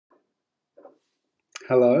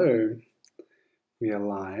Hello, we are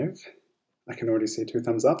live. I can already see 2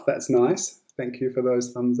 thumbs up. That's nice. Thank you for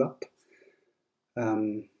those thumbs up.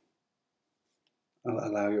 I'll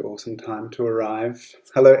allow you all some time to arrive.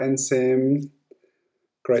 Hello, Ensim.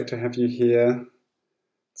 Great to have you here.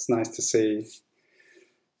 It's nice to see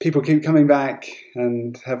people keep coming back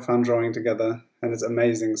and have fun drawing together. And it's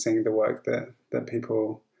amazing seeing the work that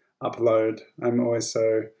people upload. I'm always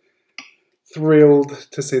so thrilled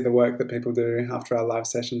to see the work that people do after our live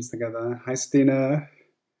sessions together. Hi, Stina.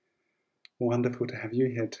 Wonderful to have you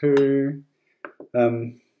here too.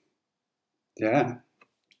 Yeah.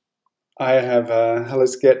 I have, hello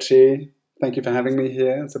Sketchy. Thank you for having me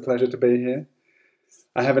here. It's a pleasure to be here.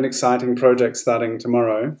 I have an exciting project starting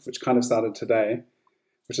tomorrow, which kind of started today,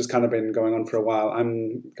 which has kind of been going on for a while.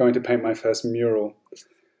 I'm going to paint my first mural,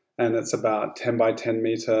 and it's about 10 by 10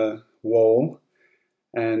 meter wall.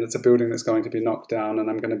 And it's a building that's going to be knocked down, and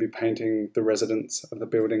I'm going to be painting the residents of the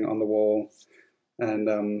building on the wall. And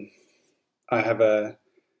I have a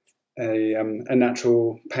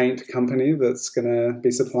natural paint company that's going to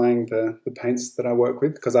be supplying the paints that I work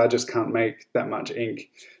with, because I just can't make that much ink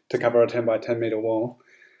to cover a 10 by 10 meter wall.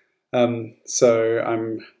 So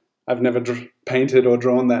I've never painted or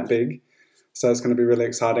drawn that big, so it's going to be really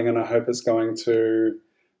exciting, and I hope it's going to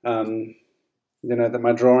that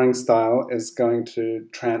my drawing style is going to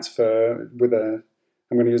transfer with I'm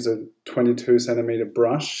going to use a 22 centimeter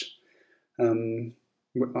brush,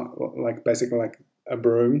 basically like a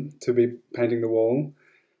broom, to be painting the wall.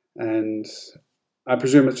 And I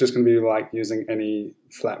presume it's just going to be like using any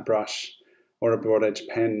flat brush or a broad edge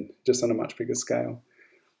pen, just on a much bigger scale.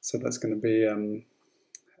 So that's going to be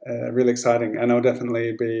really exciting. And I'll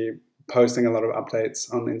definitely be posting a lot of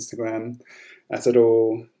updates on Instagram as it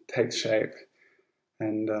all takes shape.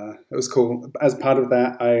 And it was cool. As part of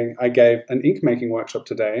that, I gave an ink making workshop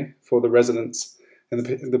today for the residents and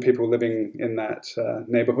the people living in that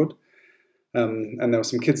neighborhood. And there were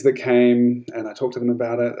some kids that came, and I talked to them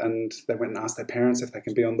about it, and they went and asked their parents if they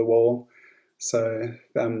can be on the wall. So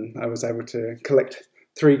I was able to collect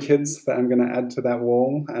 3 kids that I'm going to add to that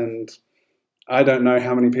wall, and I don't know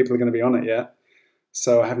how many people are going to be on it yet.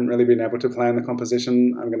 So I haven't really been able to plan the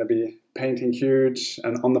composition. I'm going to be painting huge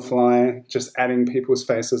and on the fly, just adding people's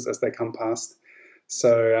faces as they come past.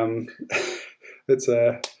 So it's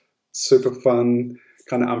a super fun,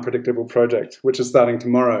 kind of unpredictable project, which is starting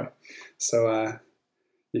tomorrow. So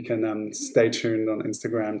you can stay tuned on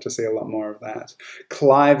Instagram to see a lot more of that.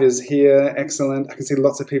 Clive is here. Excellent. I can see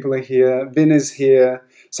lots of people are here. Vin is here.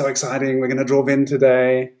 So exciting. We're going to draw Vin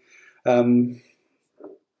today.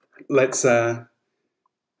 Let's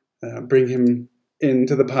bring him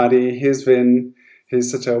into the party. Here's Vin.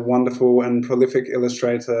 He's such a wonderful and prolific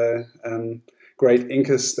illustrator, great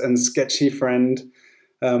inkist and sketchy friend.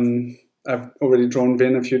 I've already drawn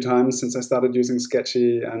Vin a few times since I started using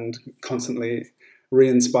Sketchy, and constantly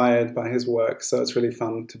re-inspired by his work. So it's really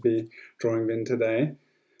fun to be drawing Vin today,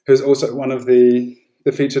 who's also one of the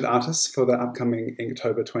featured artists for the upcoming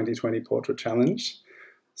Inktober 2020 Portrait Challenge.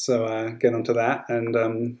 So get onto that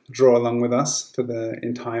and draw along with us for the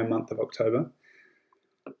entire month of October.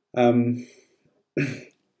 Thank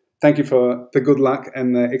you for the good luck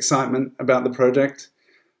and the excitement about the project.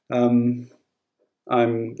 It's going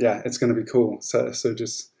to be cool. So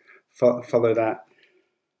just follow that.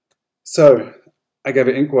 So I gave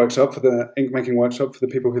an ink making workshop for the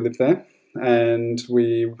people who live there. And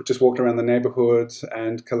we just walked around the neighborhood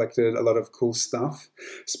and collected a lot of cool stuff.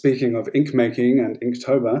 Speaking of ink making and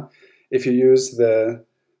Inktober, if you use the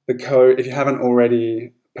code, if you haven't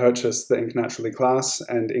already purchased the Ink Naturally class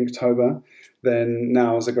and Inktober, then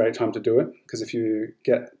now is a great time to do it, because if you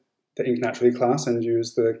get the Ink Naturally class and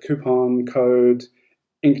use the coupon code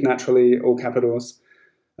Ink Naturally, all capitals,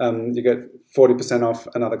 you get 40% off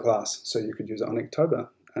another class. So you could use it on Inktober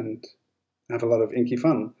and have a lot of inky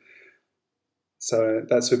fun. So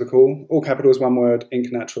that's super cool. All capitals, one word,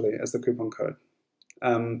 Ink Naturally as the coupon code.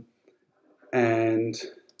 And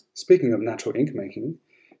speaking of natural ink making,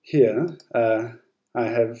 here I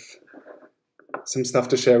have some stuff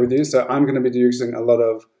to share with you. So I'm going to be using a lot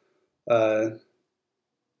of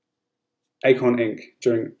acorn ink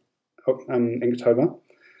during Inktober.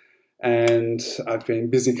 And I've been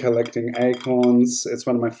busy collecting acorns. It's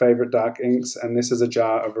one of my favorite dark inks, and this is a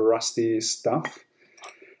jar of rusty stuff.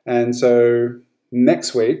 And so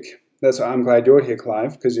next week, that's why I'm glad you're here,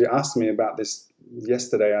 Clive, because you asked me about this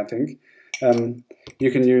yesterday, I think.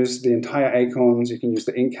 You can use the entire acorns, you can use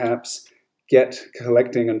the ink caps, get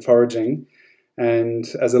collecting and foraging. And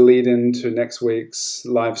as a lead-in to next week's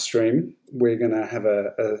live stream, we're going to have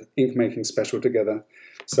a ink making special together.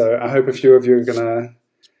 So I hope a few of you are going to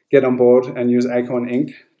get on board and use Acorn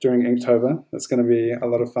ink during Inktober. That's going to be a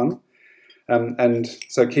lot of fun. And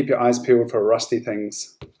so keep your eyes peeled for rusty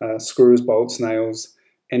things, screws, bolts, nails,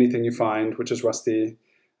 anything you find which is rusty.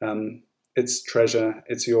 It's treasure,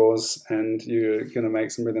 it's yours, and you're going to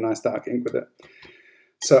make some really nice dark ink with it.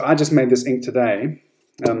 So I just made this ink today,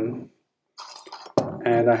 and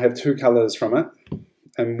I have two colors from it,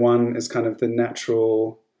 and one is kind of the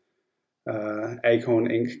natural Acorn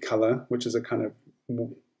ink color, which is a kind of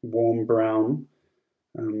warm brown,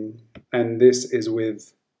 and this is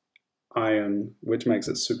with iron, which makes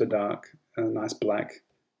it super dark, a nice black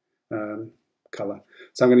color.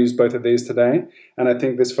 So I'm going to use both of these today, and I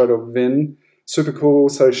think this photo of Vin, super cool,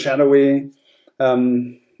 so shadowy.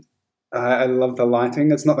 I love the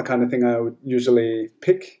lighting. It's not the kind of thing I would usually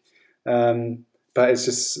pick, but it's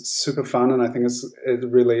just super fun, and I think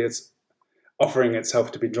it's offering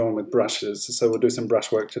itself to be drawn with brushes. So we'll do some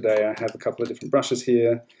brush work today. I have a couple of different brushes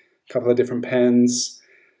here, a couple of different pens,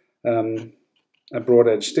 a broad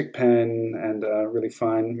edge stick pen, and a really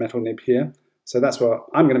fine metal nib here. So that's what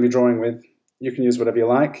I'm going to be drawing with. You can use whatever you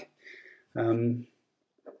like. I'm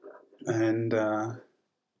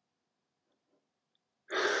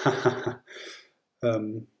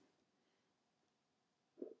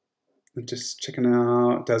just checking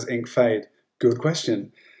out, does ink fade? Good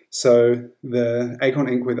question. So the Acorn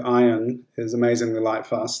ink with iron is amazingly light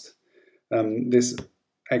fast. This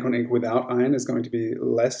Acorn ink without iron is going to be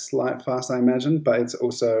less light fast, I imagine, but it's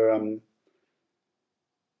also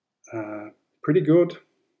pretty good.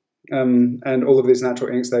 And all of these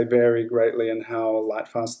natural inks, they vary greatly in how light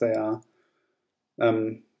fast they are.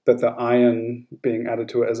 But the iron being added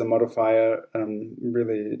to it as a modifier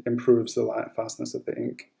really improves the light fastness of the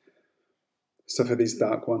ink. So for these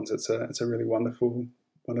dark ones, it's a really wonderful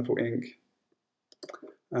ink.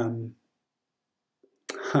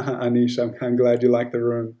 Anish, I'm glad you like the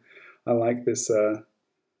room. I like this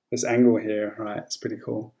this angle here. Right, it's pretty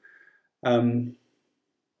cool.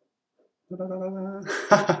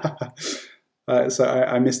 So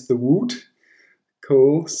I missed the woot.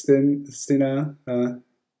 Cool, Stina.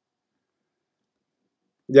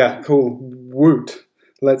 Yeah, cool. Woot.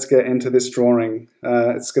 Let's get into this drawing.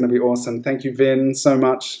 It's going to be awesome. Thank you, Vin, so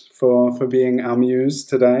much for being our muse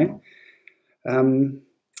today. And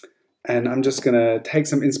I'm just going to take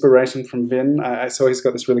some inspiration from Vin. I saw he's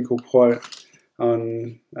got this really cool quote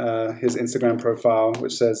on his Instagram profile,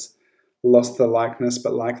 which says, "Lost the likeness,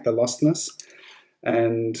 but like the lostness."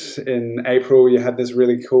 And in April, you had this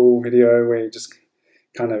really cool video where you just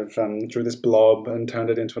kind of drew this blob and turned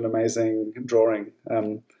it into an amazing drawing.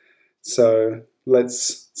 So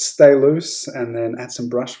let's stay loose and then add some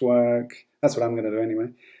brush work. That's what I'm going to do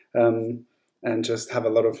anyway. And just have a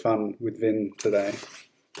lot of fun with Vin today.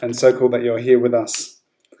 And so cool that you're here with us.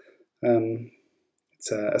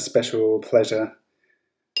 It's a special pleasure.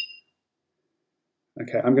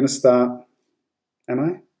 Okay, I'm going to start. Am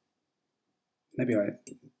I? Maybe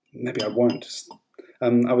I won't.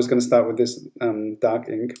 I was going to start with this dark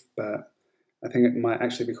ink, but I think it might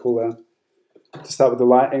actually be cooler to start with the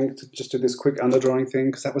light ink, to just do this quick underdrawing thing,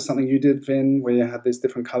 because that was something you did, Vin, where you had this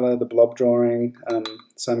different color, the blob drawing.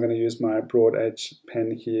 So I'm going to use my broad edge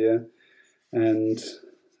pen here and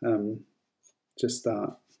just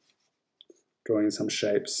start drawing some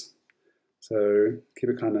shapes. So keep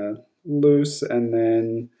it kind of loose and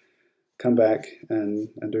then come back and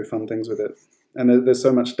do fun things with it. And there's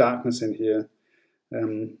so much darkness in here.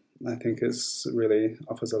 I think it's really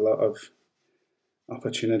offers a lot of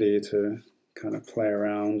opportunity to kind of play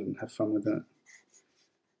around and have fun with it.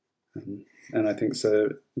 And I think so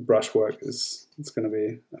brushwork it's going to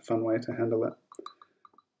be a fun way to handle it.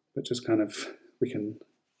 But just kind of, we can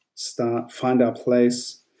find our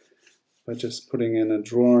place by just putting in a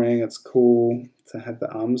drawing. It's cool to have the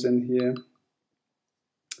arms in here.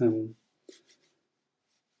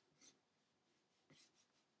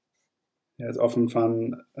 Yeah, it's often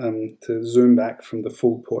fun to zoom back from the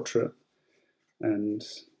full portrait and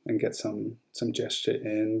get some gesture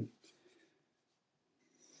in.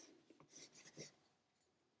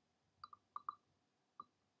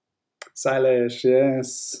 Silesh,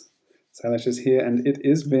 yes. Silesh is here and it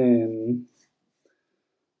is Vin.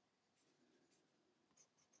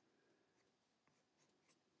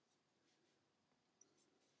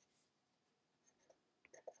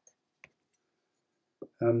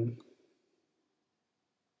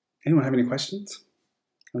 Anyone have any questions?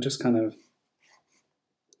 I'm just kind of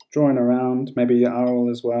drawing around, maybe Arul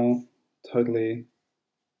as well, totally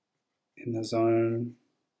in the zone,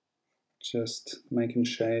 just making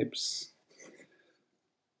shapes.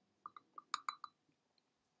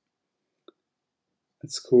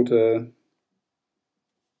 It's cool to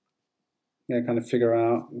yeah, kind of figure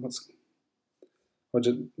out or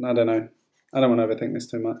just, I don't know. I don't want to overthink this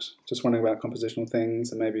too much. Just wondering about compositional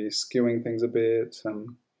things and maybe skewing things a bit.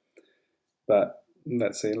 But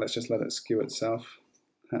let's see, let's just let it skew itself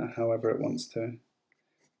however it wants to.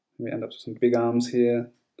 We end up with some big arms here.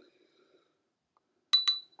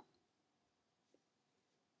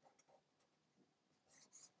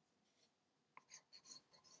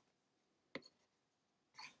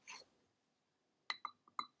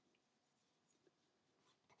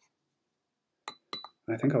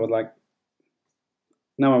 I think I would like,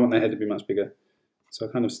 now I want the head to be much bigger. So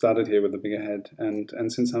I kind of started here with the bigger head, and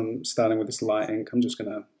since I'm starting with this light ink, I'm just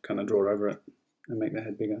going to kind of draw over it and make the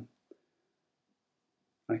head bigger.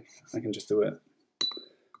 I can just do it.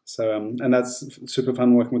 So, and that's super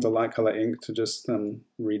fun working with the light color ink to just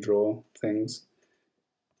redraw things.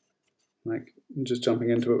 Like just jumping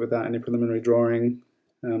into it without any preliminary drawing.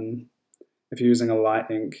 If you're using a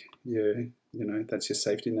light ink, you know, that's your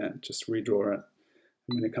safety net, just redraw it.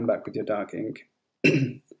 And when you come back with your dark ink,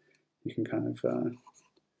 you can kind of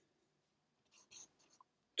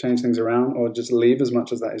change things around or just leave as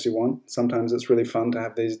much of that as you want. Sometimes it's really fun to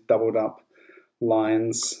have these doubled up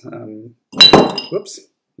lines. Whoops.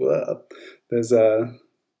 There's I've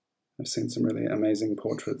seen some really amazing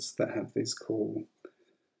portraits that have these cool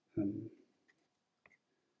kind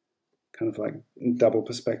of like double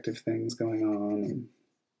perspective things going on,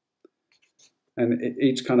 and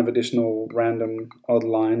each kind of additional random odd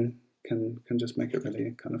line can just make it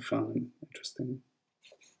really kind of fun and interesting.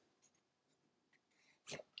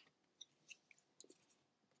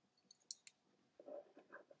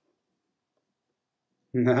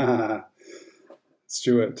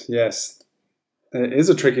 Stuart, yes, it is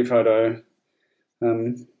a tricky photo,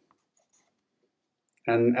 and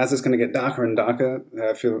as it's going to get darker and darker,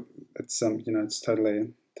 I feel it's you know, it's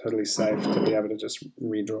totally safe to be able to just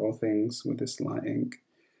redraw things with this light ink.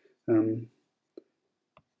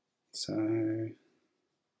 So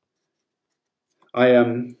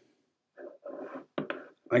I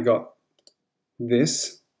got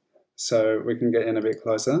this, so we can get in a bit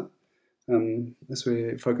closer as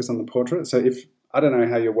we focus on the portrait. So if I don't know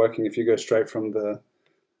how you're working, if you go straight from the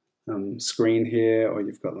screen here, or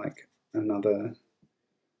you've got like another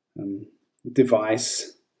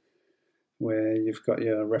device where you've got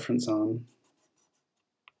your reference on,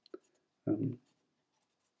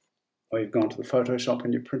 or you've gone to the Photoshop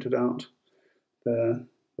and you printed out the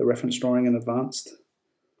reference drawing in advance.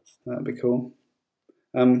 That'd be cool.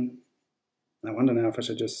 I wonder now if I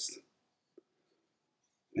should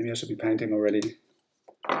maybe I should be painting already.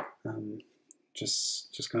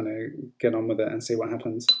 Just kind of get on with it and see what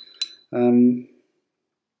happens. And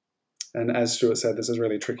as Stuart said, this is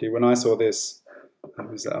really tricky. When I saw this,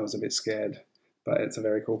 I was a bit scared, but it's a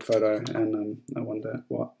very cool photo, and I wonder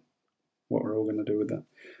what we're all going to do with it.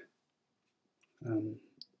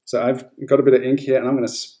 So I've got a bit of ink here, and I'm going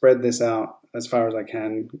to spread this out as far as I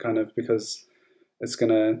can, kind of, because it's going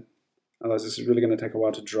to, otherwise this is really going to take a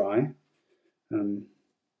while to dry.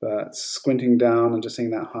 But squinting down and just seeing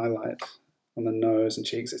that highlight on the nose and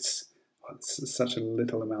cheeks, it's such a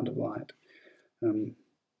little amount of light. But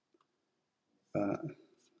I'm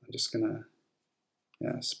just going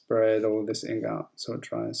to spread all this ink out so it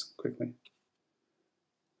dries quickly.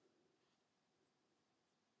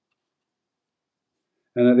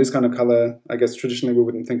 And this kind of color, I guess traditionally we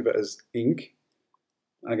wouldn't think of it as ink,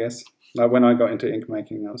 I guess. Like when I got into ink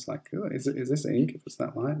making, I was like, oh, is this ink if it's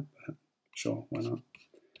that light? But sure, why not?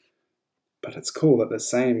 But it's cool that the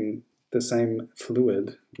same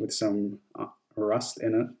fluid with some rust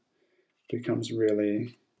in it becomes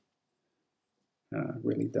really,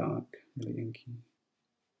 really dark, really inky.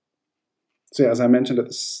 So yeah, as I mentioned at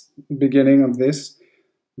the beginning of this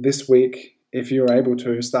week, if you're able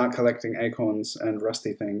to start collecting acorns and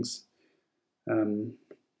rusty things, and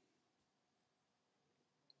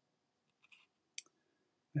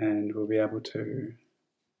we'll be able to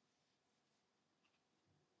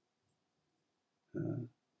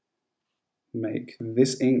make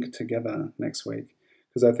this ink together next week,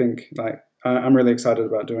 because I think, like, I'm really excited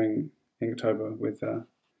about doing Inktober with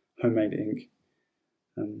homemade ink.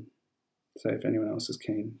 So if anyone else is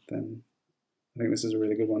keen, then I think this is a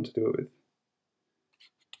really good one to do it with.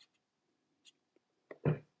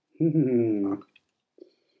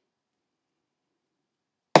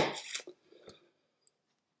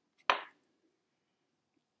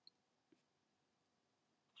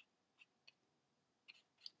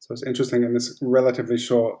 So it's interesting in this relatively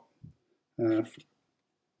short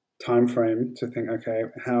time frame to think, okay,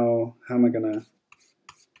 how am I going to,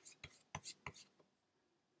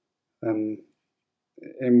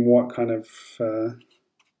 in what kind of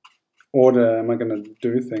order am I going to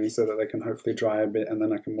do things so that they can hopefully dry a bit and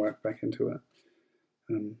then I can work back into it.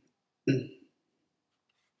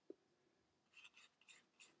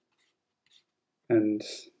 And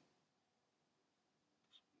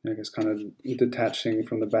I guess kind of detaching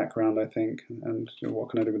from the background, I think, and what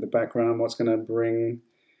can I do with the background? What's going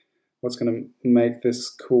to make this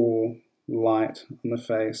cool light on the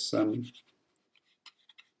face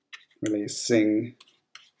really sing.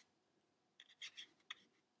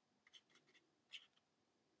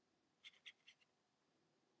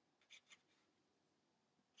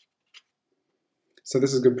 So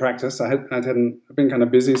this is good practice. I've been kind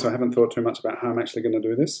of busy, so I haven't thought too much about how I'm actually going to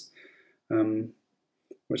do this,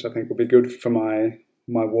 which I think will be good for my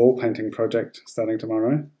wall painting project starting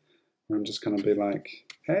tomorrow. I'm just going to be like,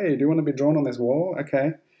 hey, do you want to be drawn on this wall?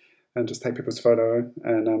 Okay. And just take people's photo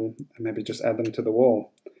and maybe just add them to the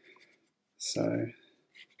wall. So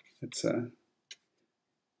it's a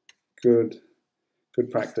good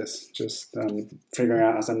practice, just figuring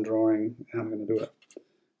out as I'm drawing how I'm going to do it,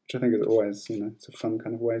 which I think is always, it's a fun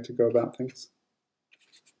kind of way to go about things.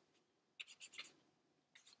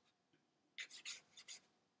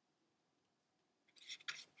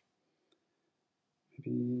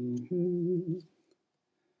 Maybe,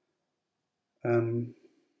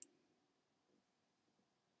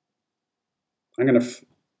 I'm going to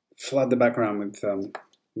flood the background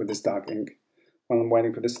with this dark ink while I'm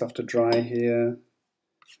waiting for this stuff to dry here.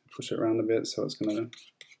 Push it around a bit so it's going to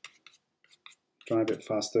dry a bit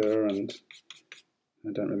faster, and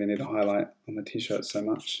I don't really need to highlight on the t-shirt so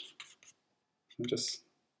much. I'll just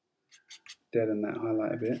deaden that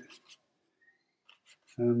highlight a bit.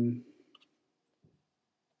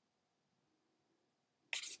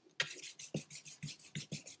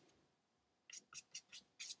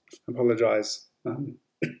 Apologize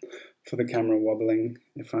for the camera wobbling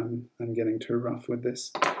if I'm getting too rough with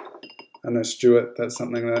this. I know, Stuart, that's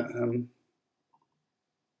something that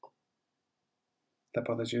that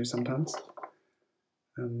bothers you sometimes.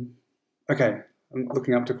 Okay, I'm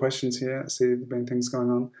looking up to questions here. I see there have been things going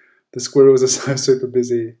on. The squirrels are so super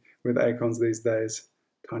busy with acorns these days.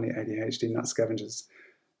 Tiny ADHD nut scavengers.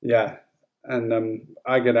 Yeah, and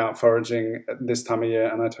I get out foraging at this time of year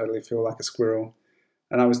and I totally feel like a squirrel.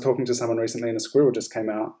 And I was talking to someone recently and a squirrel just came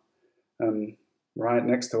out right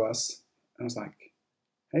next to us. I was like,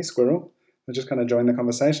 hey, squirrel. I just kind of joined the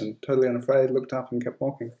conversation, totally unafraid, looked up and kept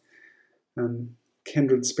walking.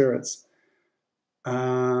 Kindred spirits.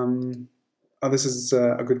 Oh, this is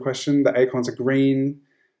a good question. The acorns are green.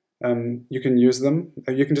 You can use them.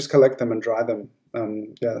 You can just collect them and dry them.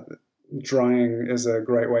 Yeah, drying is a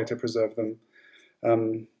great way to preserve them.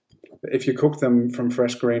 If you cook them from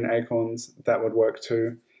fresh green acorns, that would work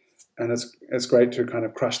too. And it's great to kind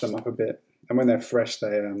of crush them up a bit. And when they're fresh, they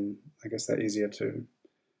I guess they're easier to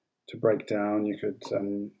break down. You could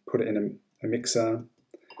put it in a mixer.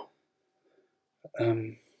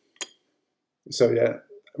 So yeah,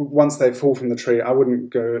 once they fall from the tree, I wouldn't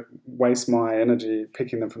go waste my energy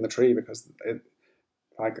picking them from the tree, because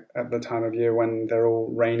like at the time of year when they're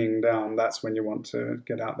all raining down, that's when you want to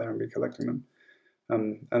get out there and be collecting them.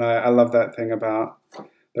 And I love that thing about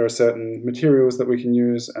there are certain materials that we can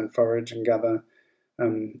use and forage and gather,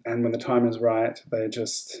 and when the time is right, they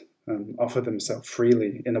just offer themselves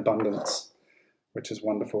freely in abundance, which is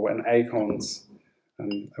wonderful. And acorns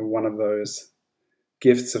are one of those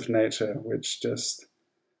gifts of nature, which just,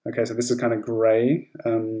 okay, so this is kind of grey,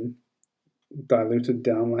 diluted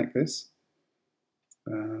down like this.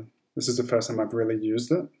 This is the first time I've really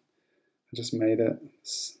used it. I just made it,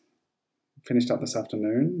 finished up this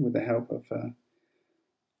afternoon with the help of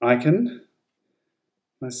Icon,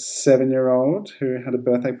 my 7-year-old who had a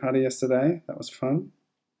birthday party yesterday. That was fun.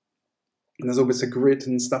 And there's all bits of grit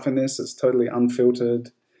and stuff in this. It's totally unfiltered.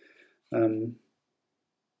 And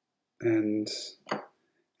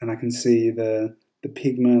I can see the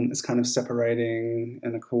pigment is kind of separating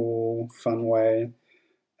in a cool, fun way.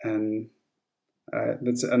 And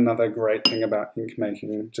that's another great thing about ink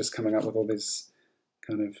making, just coming up with all these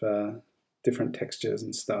kind of different textures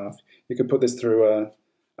and stuff. You could put this through a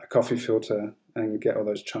coffee filter and get all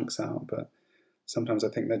those chunks out, but sometimes I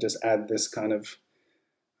think they just add this kind of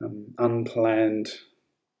unplanned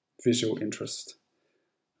visual interest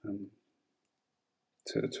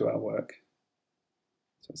to our work.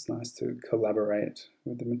 So it's nice to collaborate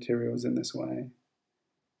with the materials in this way.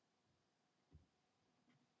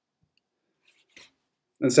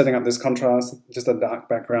 And setting up this contrast, just a dark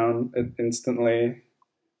background, it instantly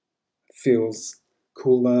feels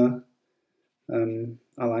cooler.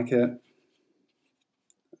 I like it.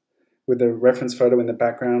 With the reference photo in the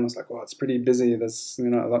background, it's like, well, it's pretty busy. There's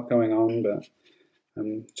a lot going on, but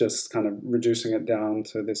just kind of reducing it down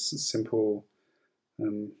to this simple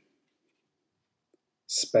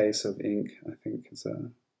space of ink, I think is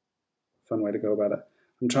a fun way to go about it.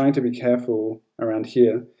 I'm trying to be careful around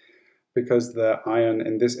here because the iron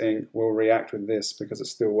in this ink will react with this because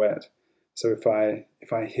it's still wet. So if I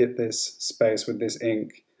hit this space with this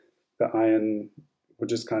ink, the iron will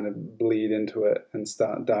just kind of bleed into it and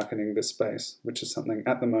start darkening this space, which is something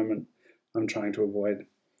at the moment I'm trying to avoid.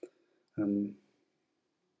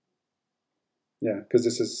 Yeah,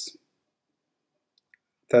 because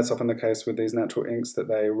that's often the case with these natural inks, that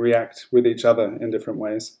they react with each other in different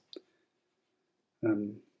ways. But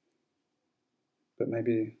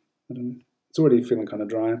maybe, I don't know, it's already feeling kind of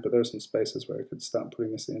dry, but there are some spaces where I could start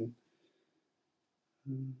putting this in.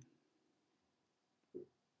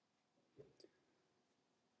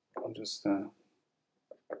 I'll just,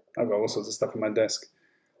 I've got all sorts of stuff on my desk.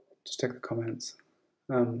 Just check the comments.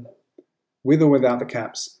 With or without the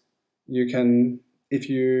caps, you can,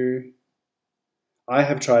 I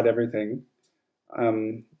have tried everything,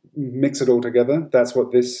 mix it all together. That's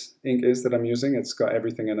what this ink is that I'm using. It's got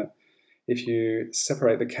everything in it. If you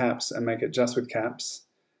separate the caps and make it just with caps,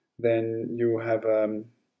 then you will have a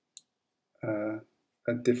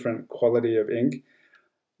different quality of ink.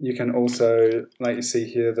 You can also, like you see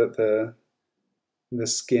here, that the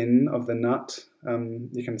skin of the nut,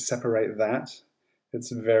 you can separate that.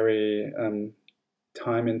 It's very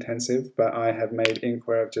time intensive, but I have made ink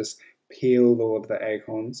where I've just peeled all of the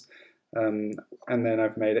acorns, and then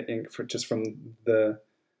I've made an ink just from the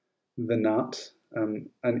nut, an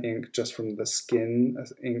ink just from the skin,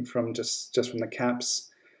 ink from just from the caps.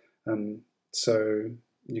 So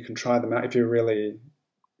you can try them out if you're really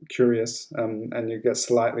curious, and you get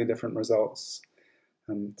slightly different results,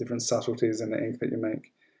 different subtleties in the ink that you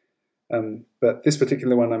make. But this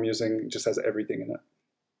particular one I'm using just has everything in it.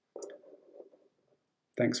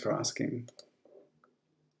 Thanks for asking.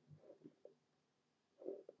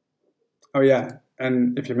 Oh yeah,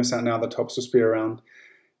 and if you miss out now, the tops will be around.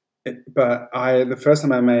 But the first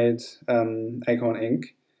time I made acorn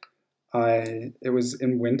ink, it was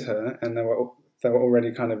in winter, and they were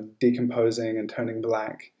already kind of decomposing and turning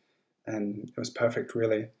black, and it was perfect,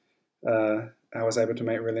 really. I was able to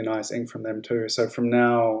make really nice ink from them too. So from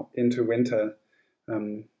now into winter,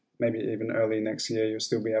 maybe even early next year, you'll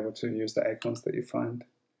still be able to use the acorns that you find.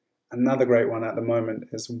 Another great one at the moment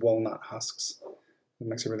is walnut husks. It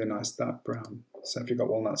makes a really nice dark brown. So if you've got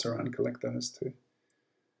walnuts around, collect those too.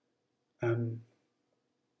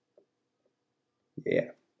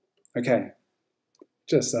 Yeah. Okay.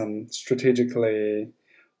 Just strategically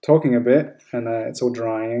talking a bit, and it's all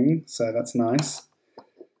drying, so that's nice.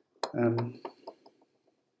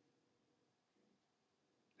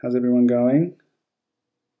 How's everyone going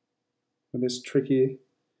with this tricky?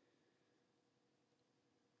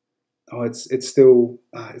 Oh, it's still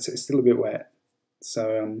it's still a bit wet,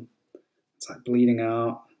 so it's like bleeding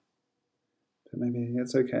out, but maybe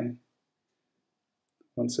it's okay.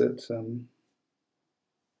 Once it,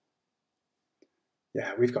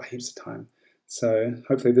 yeah, we've got heaps of time, so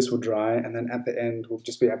hopefully this will dry, and then at the end we'll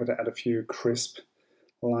just be able to add a few crisp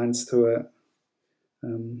lines to it.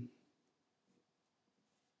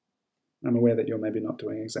 I'm aware that you're maybe not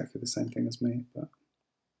doing exactly the same thing as me, but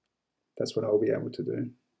that's what I'll be able to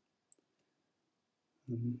do.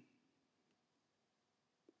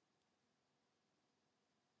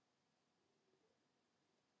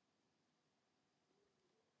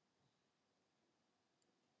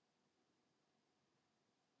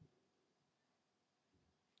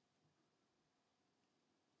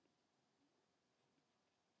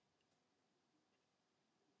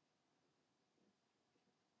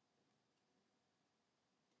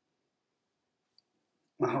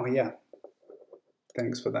 Oh yeah,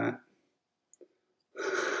 thanks for that.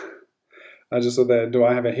 I just saw there, do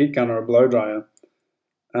I have a heat gun or a blow dryer?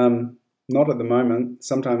 Not at the moment.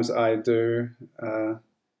 Sometimes I do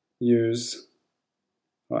use,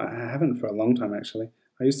 well, I haven't for a long time actually.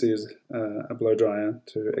 I used to use a blow dryer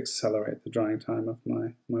to accelerate the drying time of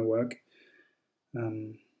my work.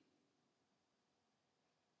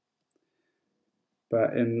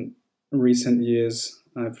 But in recent years,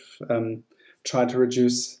 I've tried to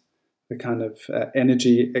reduce the kind of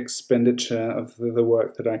energy expenditure of the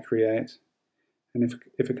work that I create. And if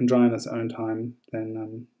it can dry in its own time,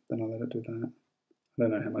 then I'll let it do that. I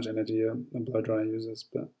don't know how much energy a blow dryer uses,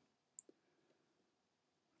 but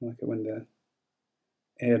I like it when they're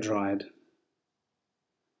air dried. It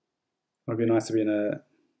would be nice to be in a,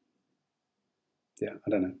 yeah, I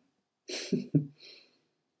don't know.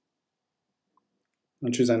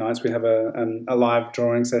 On Tuesday nights we have a live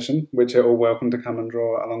drawing session, which you're all welcome to come and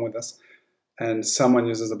draw along with us. and someone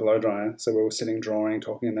uses a blow dryer. So we're all sitting, drawing,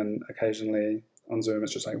 talking, and then occasionally on Zoom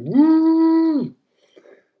it's just like woo.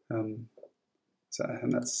 And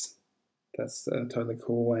that's a totally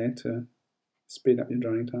cool way to speed up your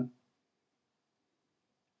drying time.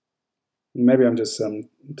 Maybe I'm just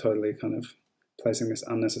totally kind of placing this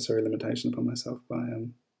unnecessary limitation upon myself by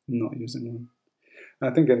not using one. I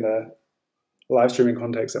think in the live streaming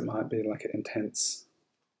context, it might be like an intense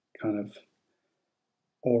kind of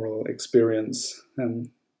oral experience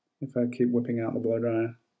if I keep whipping out the blow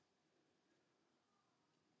dryer.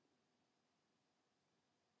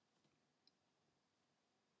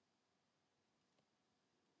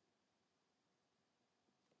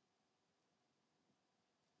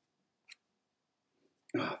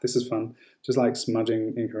 Oh, this is fun. Just like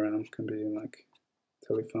smudging ink around can be like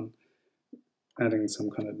totally fun. Adding some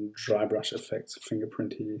kind of dry brush effect,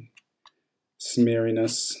 fingerprinty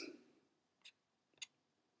smeariness.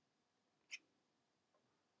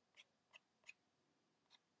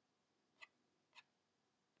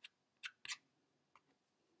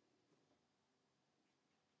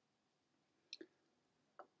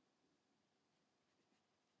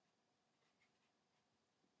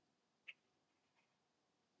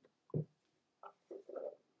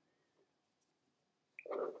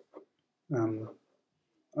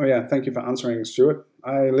 Oh yeah, thank you for answering, Stuart.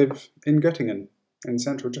 I live in Göttingen, in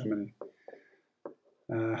central Germany.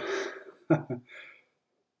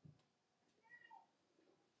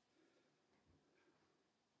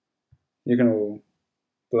 You can all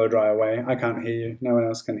blow dry away. I can't hear you. No one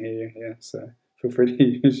else can hear you here, so feel free to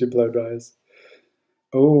use your blow dryers.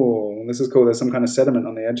 Oh, this is cool. There's some kind of sediment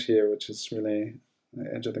on the edge here, which is really the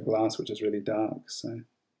edge of the glass, which is really dark. So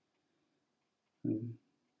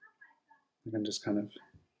I can just kind of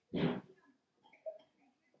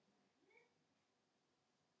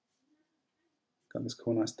got this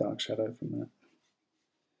cool, nice dark shadow from that.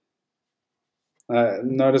 I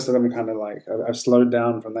noticed that I'm kind of like I've slowed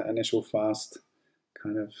down from that initial fast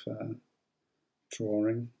kind of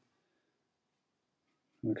drawing.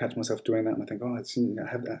 I catch myself doing that, and I think, oh, it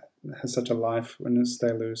has such a life when it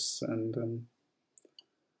stay loose, and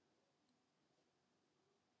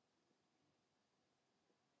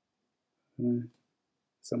I don't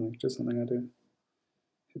know, something I do.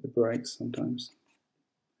 Hit the brakes sometimes.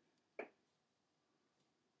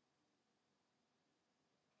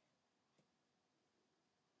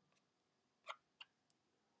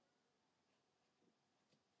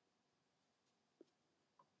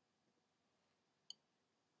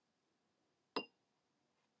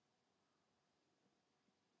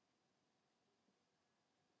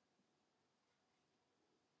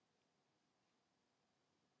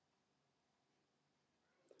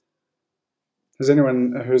 Has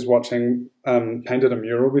anyone who's watching painted a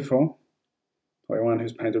mural before? Or anyone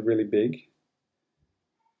who's painted really big?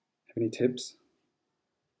 Have any tips?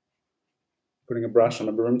 Putting a brush on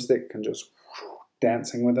a broomstick and just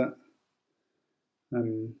dancing with it.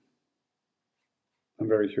 I'm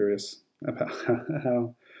very curious about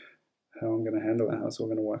how I'm going to handle it, how it's all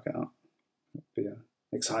going to work out. It'll be an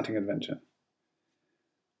exciting adventure.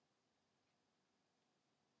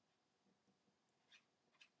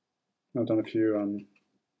 I've done a few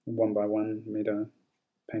 1 by 1 meter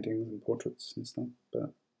paintings and portraits and stuff,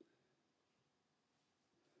 but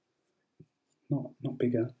not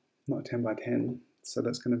bigger, not 10 by 10. So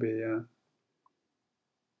that's going to be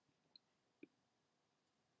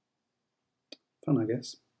fun, I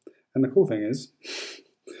guess. And the cool thing is,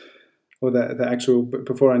 or the actual,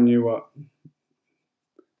 before I knew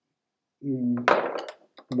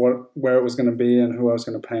where it was going to be and who I was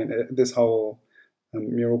going to paint, this whole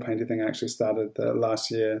mural painting thing actually started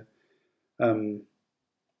last year. I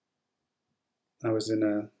was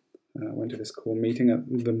went to this cool meeting at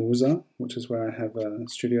the Musa, which is where I have a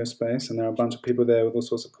studio space, and there are a bunch of people there with all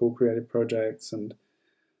sorts of cool creative projects, and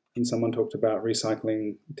someone talked about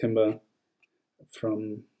recycling timber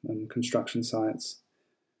from construction sites,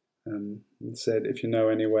 and said, if you know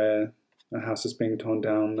anywhere a house is being torn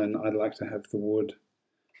down, then I'd like to have the wood.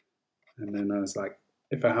 And then I was like,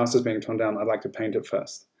 if a house is being torn down, I'd like to paint it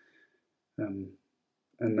first. And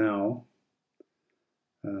now,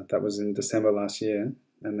 that was in December last year,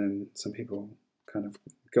 and then some people kind of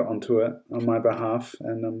got onto it on my behalf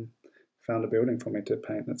and found a building for me to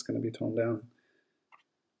paint that's going to be torn down.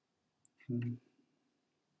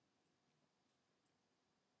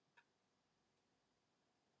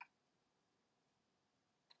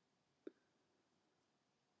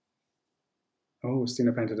 Oh,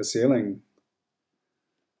 Stina painted a ceiling.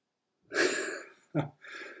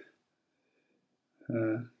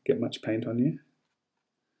 Get much paint on you?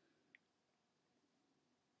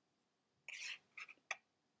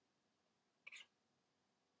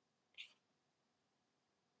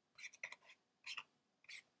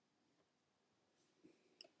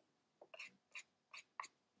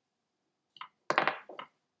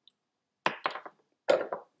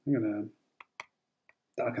 I'm going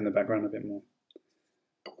to darken the background a bit more.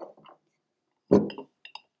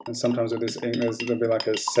 And sometimes with this ink, there'll be like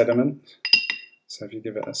a sediment. So if you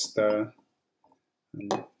give it a stir,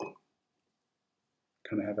 and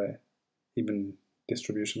kind of have a even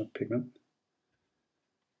distribution of pigment.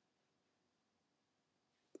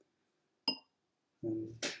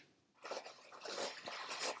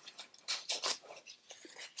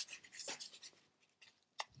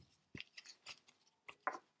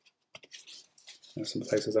 There's some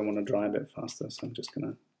places I want to dry a bit faster, so I'm just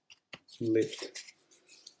going to lift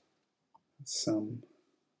some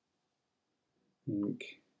ink.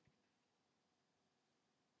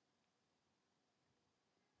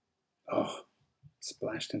 Oh,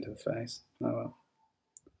 splashed into the face. Oh well.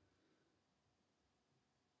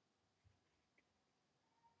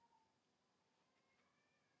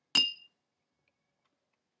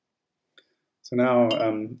 So now,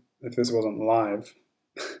 if this wasn't live,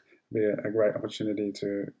 it'd be a great opportunity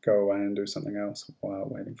to go away and do something else while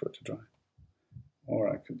waiting for it to dry. Or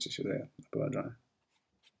I could just use a blow dryer.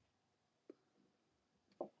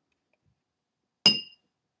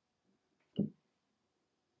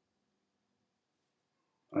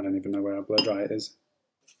 I don't even know where our blow dryer is.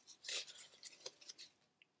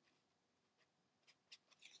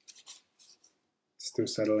 Still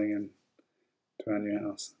settling in to our new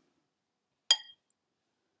house.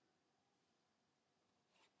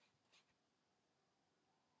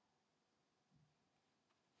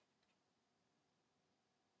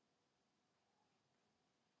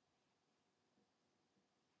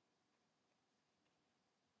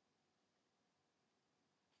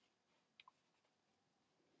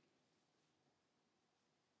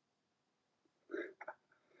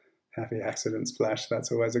 Happy accident splash.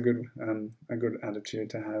 That's always a good attitude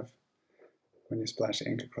to have when you splash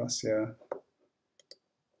ink across your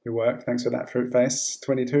work. Thanks for that, fruit face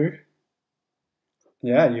 22.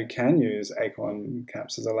 Yeah, you can use acorn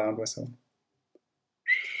caps as a loud whistle.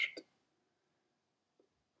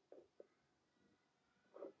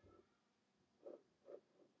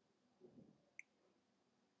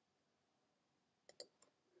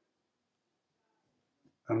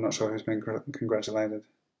 I'm not sure who's been congratulated.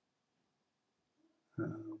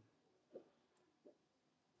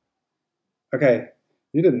 Okay,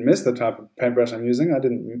 you didn't miss the type of paintbrush I'm using. I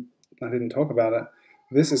didn't talk about it.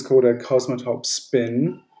 This is called a Cosmotop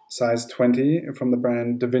Spin, size 20, from the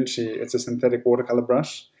brand Da Vinci. It's a synthetic watercolor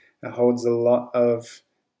brush. It holds a lot of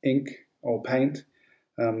ink or paint,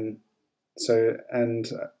 and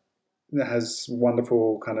it has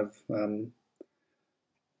wonderful kind of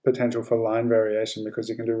potential for line variation because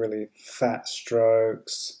you can do really fat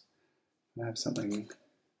strokes. I have something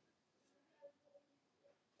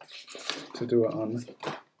to do it on.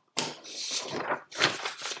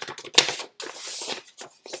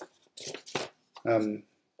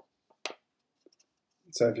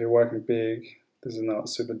 So if you're working big, this is not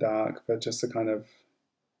super dark, but just to kind of,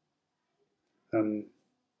 can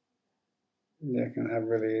have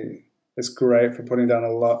really, it's great for putting down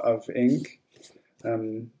a lot of ink,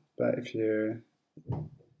 but if you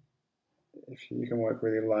can work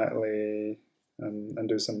really lightly and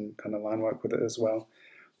do some kind of line work with it as well.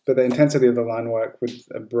 But the intensity of the line work with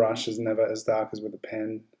a brush is never as dark as with a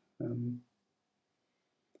pen.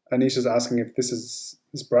 Anisha's asking if this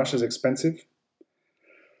brush is expensive.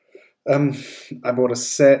 I bought a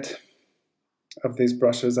set of these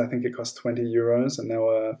brushes. I think it cost 20 euros, and there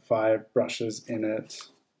were 5 brushes in it,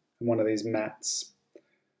 and one of these mats,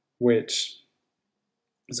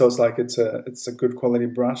 so it's like it's a good quality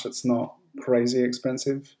brush. It's not crazy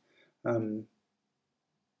expensive,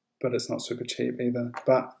 but it's not super cheap either.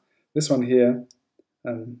 But this one here,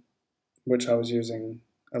 which I was using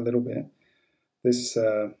a little bit, this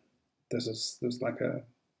was like a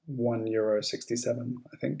 €1.67,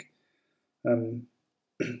 I think.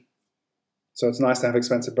 So it's nice to have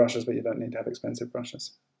expensive brushes, but you don't need to have expensive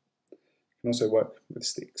brushes. You can also work with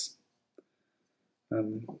sticks.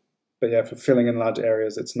 But yeah, for filling in large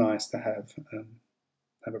areas, it's nice to have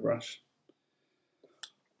a brush.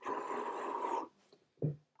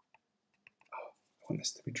 Oh, I want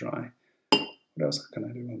this to be dry. What else can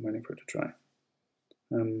I do while I'm waiting for it to dry?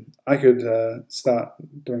 I could start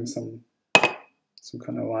doing some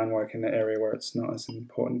kind of line work in the area where it's not as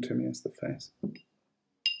important to me as the face.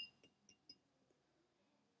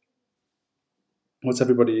 What's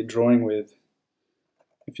everybody drawing with?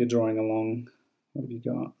 If you're drawing along, what have you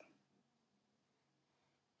got?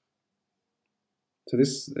 So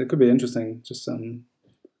it could be interesting, just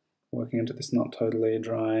working into this not totally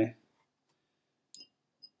dry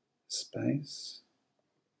space.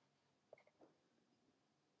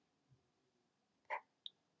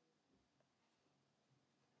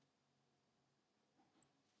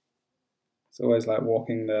 It's always like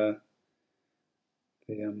walking the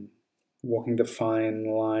fine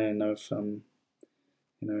line of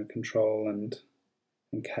control and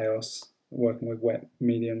chaos. Working with wet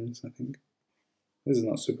mediums, I think. This is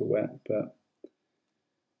not super wet, but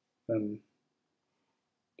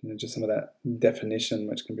just some of that definition,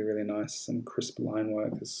 which can be really nice. Some crisp line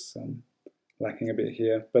work is lacking a bit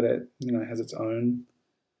here, but it has its own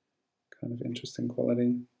kind of interesting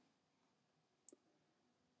quality.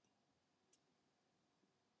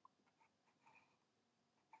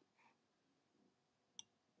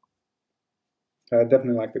 I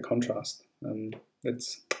definitely like the contrast.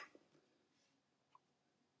 It's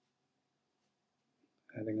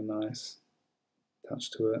adding a nice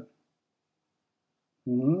touch to it.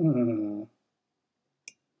 Ah.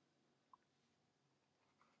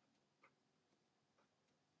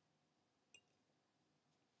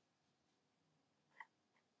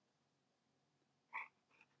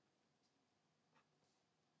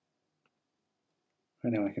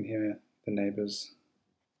 Right now I can hear the neighbors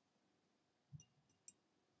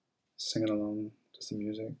singing along to some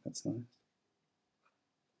music. That's nice.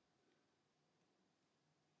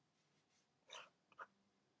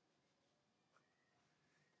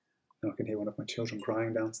 Now I can hear one of my children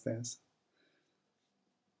crying downstairs.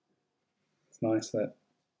 It's nice that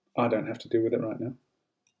I don't have to deal with it right now.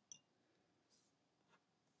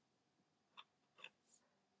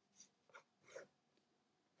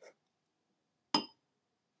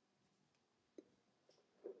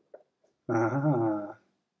 Ah,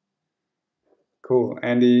 cool.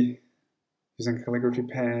 Andy using a calligraphy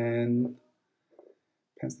pen,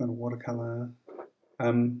 pencil and watercolor.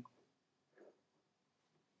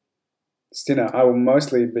 Stinner, I will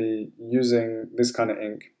mostly be using this kind of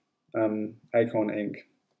ink, Acorn ink.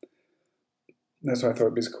 That's why I thought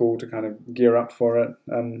it'd be cool to kind of gear up for it.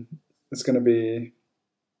 It's going to be,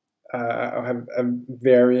 I'll have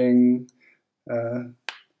varying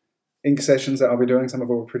ink sessions that I'll be doing. Some of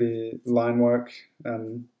it will be pretty line work. I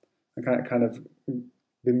kind of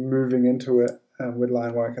be moving into it with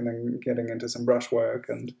line work and then getting into some brush work.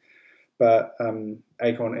 But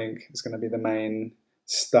Acorn ink is going to be the main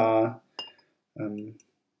star. The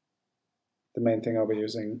main thing I'll be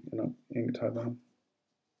using in Inktober,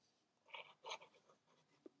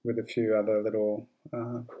 with a few other little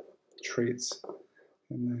treats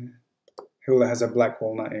in there. Hula has a black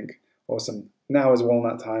walnut ink. Awesome. Now is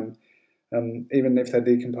walnut time. Even if they're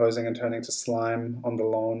decomposing and turning to slime on the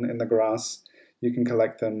lawn in the grass, you can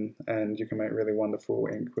collect them and you can make really wonderful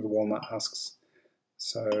ink with walnut husks.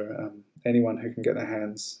 So anyone who can get their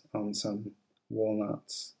hands on some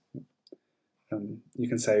walnuts, you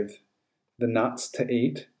can save the nuts to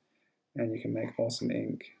eat and you can make awesome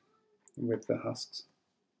ink with the husks.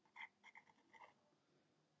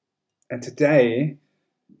 And today,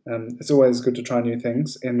 it's always good to try new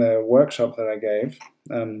things. In the workshop that I gave,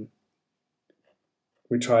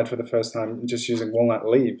 we tried for the first time just using walnut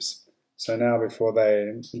leaves. So now before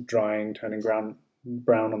they're drying, turning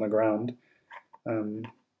brown on the ground,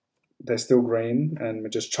 they're still green, and we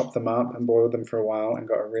just chopped them up and boiled them for a while and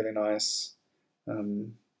got a really nice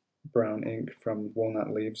brown ink from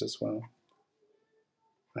walnut leaves as well.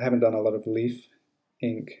 I haven't done a lot of leaf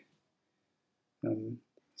ink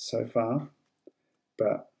so far,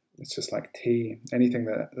 but it's just like tea, anything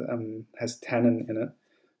that has tannin in it.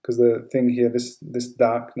 Because the thing here, this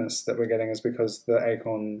darkness that we're getting is because the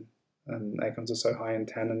acorns are so high in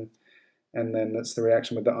tannin, and then it's the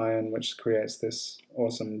reaction with the iron which creates this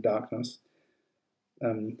awesome darkness.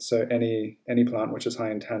 So any plant which is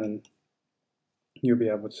high in tannin, you'll be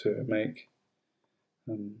able to make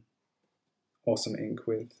awesome ink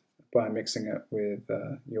with by mixing it with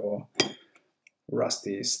your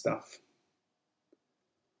rusty stuff.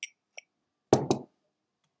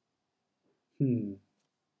 I'm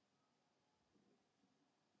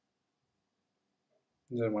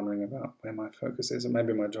just wondering about where my focus is, and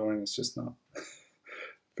maybe my drawing is just not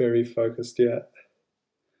very focused yet.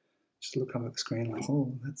 Just look up at the screen like,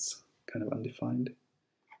 oh, that's kind of undefined.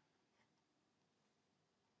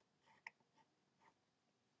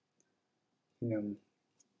 The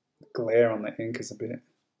glare on the ink is a bit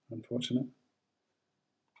unfortunate.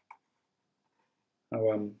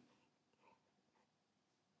 I'm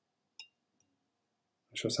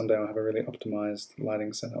sure someday I'll have a really optimized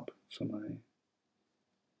lighting setup for my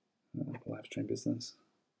live stream business.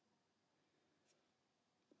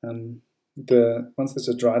 Once this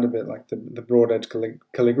is dried a bit, like the broad edge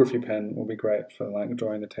calligraphy pen will be great for like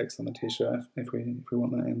drawing the text on the t-shirt if we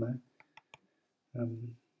want that in there.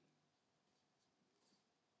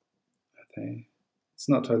 Okay, it's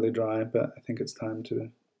not totally dry, but I think it's time to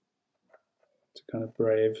kind of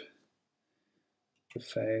brave the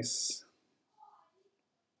face.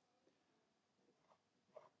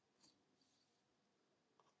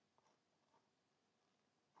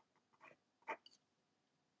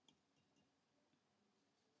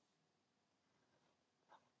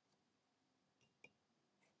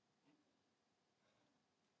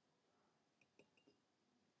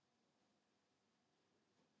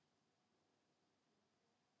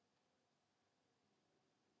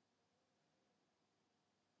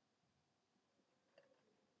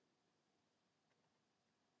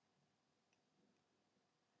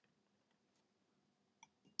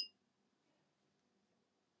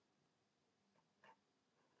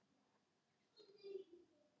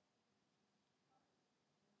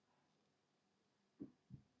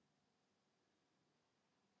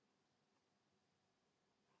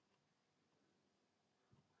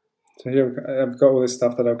 So here I've got all this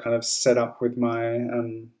stuff that I've kind of set up with my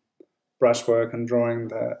brushwork and drawing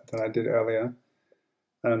that I did earlier.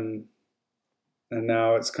 And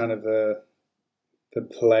now it's kind of the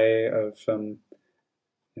play of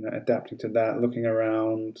adapting to that, looking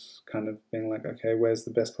around, kind of being like, okay, where's the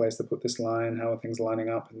best place to put this line? How are things lining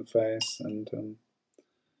up in the face? And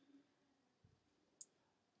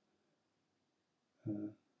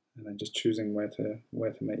then just choosing where to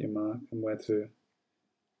make your mark and what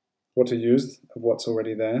to use of what's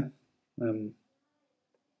already there, and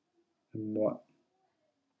what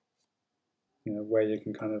where you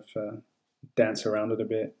can kind of dance around it a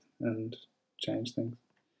bit and change things.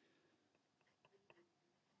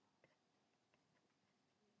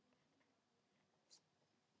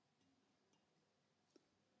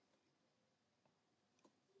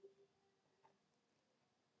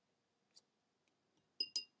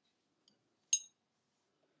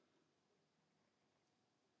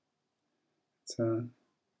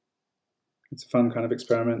 It's a fun kind of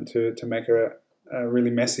experiment to make a really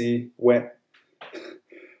messy, wet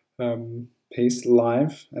piece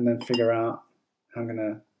live, and then figure out how I'm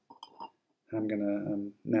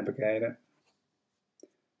gonna navigate it.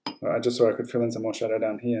 I just saw I could fill in some more shadow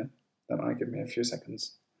down here. That might give me a few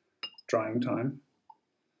seconds drying time.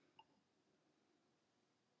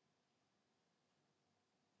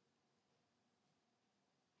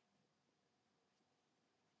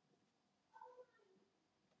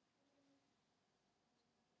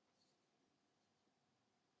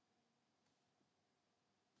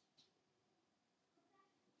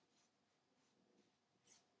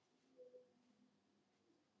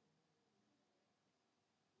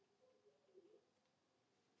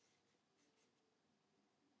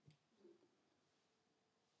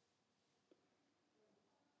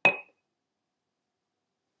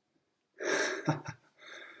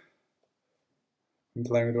 I'm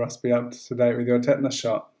playing with rust. Be up to date with your tetanus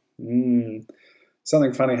shot.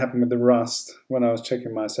 Something funny happened with the rust when I was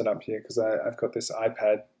checking my setup here, because I've got this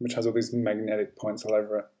iPad which has all these magnetic points all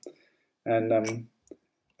over it, and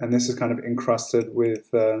this is kind of encrusted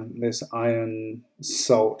with this iron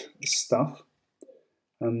salt stuff,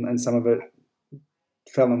 and some of it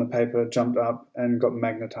fell on the paper, jumped up, and got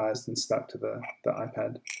magnetized and stuck to the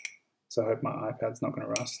iPad. So I hope my iPad's not going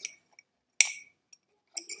to rust.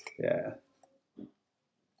 Yeah.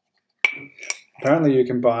 Apparently you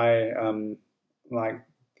can buy like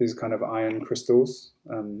these kind of iron crystals,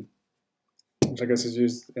 which I guess is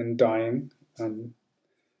used in dyeing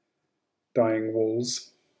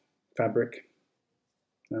wools, fabric,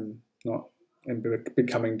 not in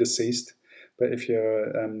becoming deceased, but if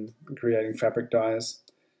you're creating fabric dyes.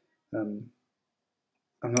 I'm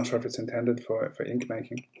not sure if it's intended for ink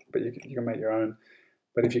making, but you can make your own.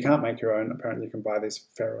 But if you can't make your own, apparently you can buy these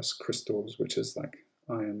ferrous crystals, which is like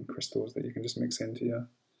iron crystals that you can just mix into your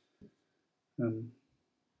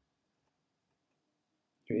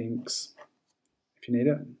inks if you need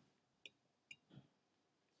it.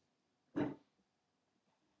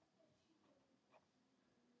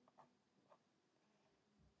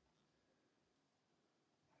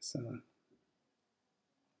 So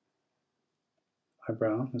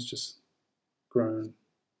eyebrow has just grown,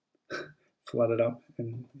 flooded up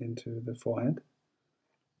into the forehead.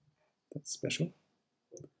 That's special.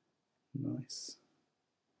 Nice.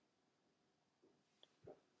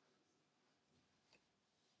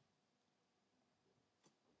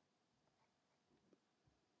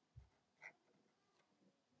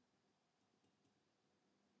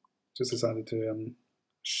 Just decided to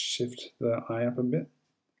shift the eye up a bit.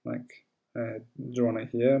 Like I had drawn it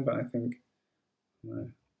here, but I think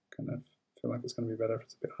I kind of feel like it's going to be better if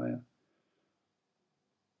it's a bit higher.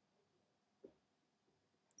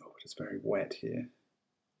 Oh, but it's very wet here.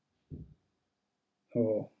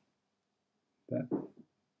 Oh, that kind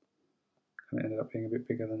of ended up being a bit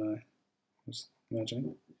bigger than I Just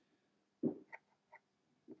imagining.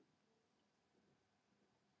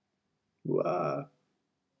 Wow.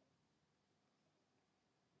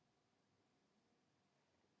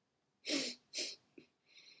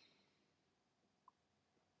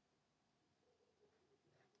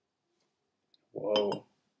 Whoa.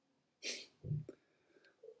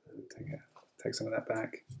 Take some of that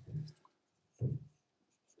back.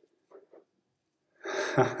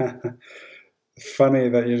 Funny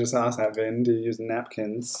that you just asked that, Vin. Do you use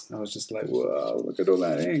napkins? I was just like, whoa, look at all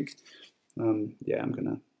that ink. Yeah, I'm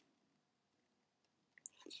gonna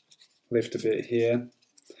lift a bit here.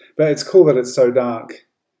 But it's cool that it's so dark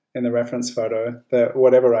in the reference photo that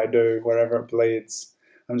whatever I do, wherever it bleeds,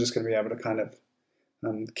 I'm just going to be able to kind of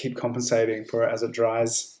keep compensating for it as it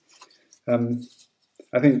dries.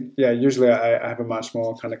 I think, yeah, usually I have a much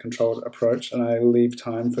more kind of controlled approach and I leave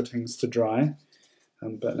time for things to dry.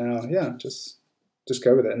 But now, yeah, just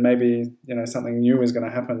go with it. And maybe, something new is going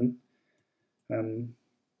to happen.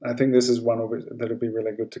 I think this is one that'll be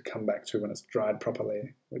really good to come back to when it's dried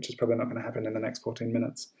properly, which is probably not going to happen in the next 14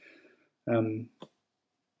 minutes.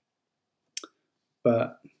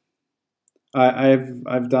 But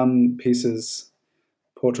I've done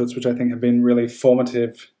portraits, which I think have been really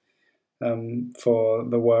formative for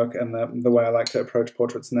the work and the way I like to approach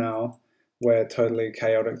portraits now, where totally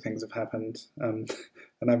chaotic things have happened, and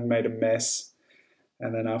I've made a mess.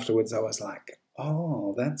 And then afterwards I was like,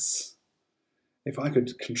 oh, that's, if I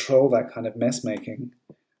could control that kind of mess making,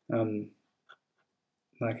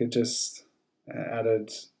 like it just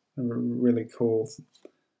added a really cool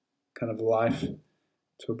kind of life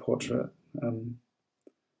to a portrait.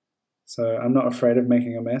 So I'm not afraid of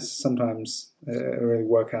making a mess. Sometimes it really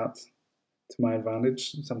work out to my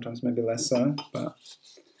advantage, sometimes maybe less so, but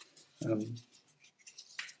I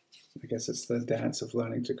guess it's the dance of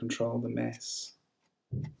learning to control the mess.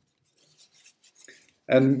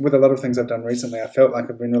 And with a lot of things I've done recently, I felt like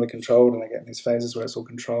I've been really controlled, and I get in these phases where it's all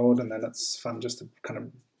controlled, and then it's fun just to kind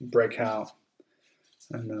of break out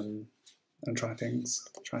and try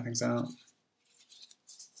things out.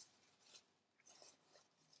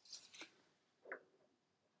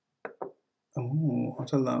 Oh,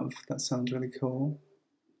 Otter Love, that sounds really cool.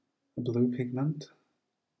 A blue pigment.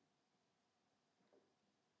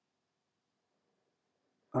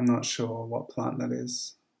 I'm not sure what plant that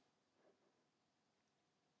is.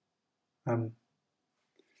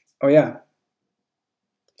 Oh yeah,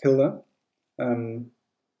 Hilda. The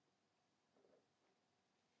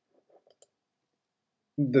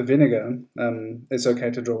vinegar, it's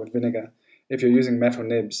okay to draw with vinegar. If you're using metal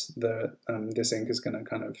nibs, this ink is going to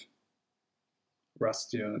kind of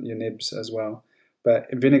rust your nibs as well. But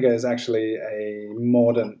vinegar is actually a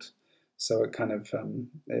mordant, so it kind of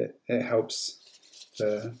it helps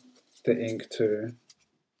the ink to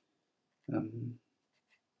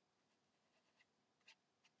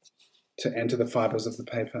enter the fibers of the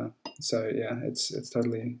paper. So yeah, it's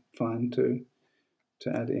totally fine to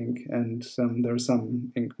add ink, and there are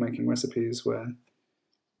some ink making recipes where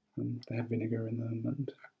they have vinegar in them,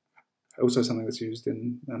 and also something that's used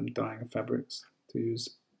in dyeing of fabrics, to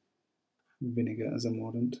use vinegar as a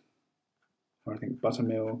mordant, or I think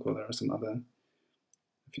buttermilk, or there are some other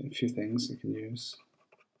few things you can use,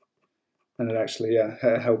 and it actually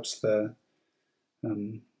helps the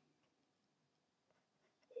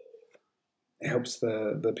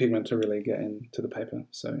pigment to really get into the paper.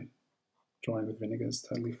 So drawing with vinegar is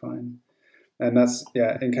totally fine. And that's,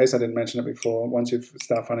 in case I didn't mention it before, once you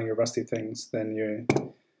start finding your rusty things, then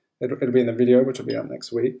it'll be in the video, which will be up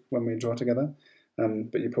next week when we draw together.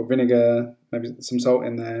 But you put vinegar, maybe some salt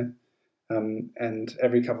in there, and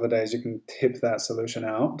every couple of days you can tip that solution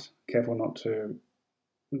out. Careful not to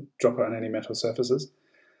drop it on any metal surfaces.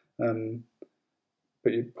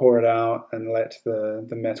 But you pour it out and let the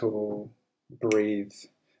metal breathe,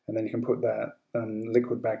 and then you can put that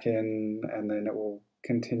liquid back in, and then it will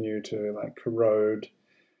continue to like corrode,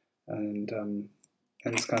 and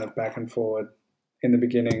it's kind of back and forward in the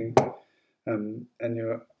beginning, and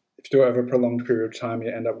if you do it over a prolonged period of time, you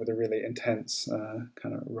end up with a really intense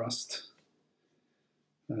kind of rust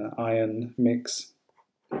iron mix,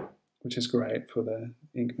 which is great for the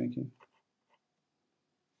ink making.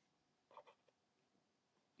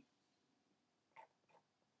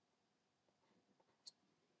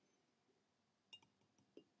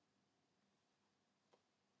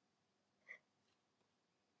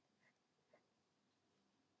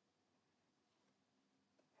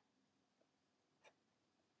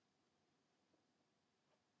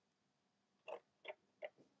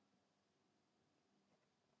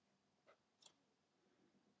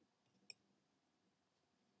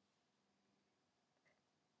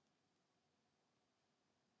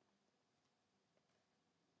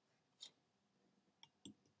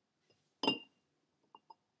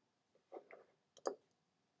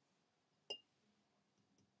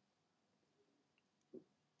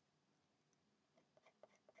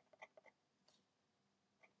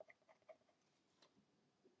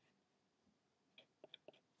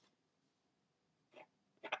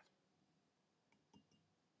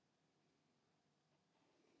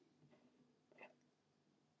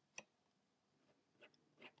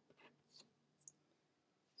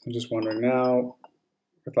 I'm just wondering now,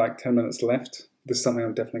 with like 10 minutes left, this is something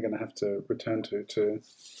I'm definitely going to have to return to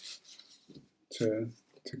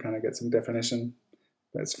kind of get some definition.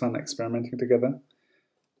 But it's fun experimenting together.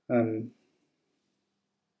 And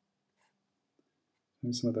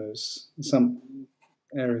some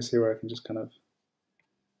areas here where I can just kind of,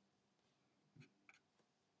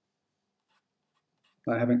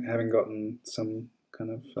 like having gotten some kind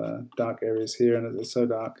of dark areas here, and it's so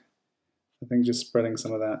dark, I think just spreading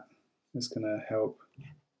some of that is going to help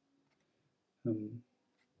when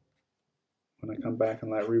I come back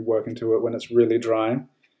and like rework into it when it's really dry.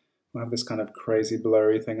 I'll have this kind of crazy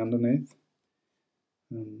blurry thing underneath.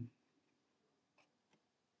 And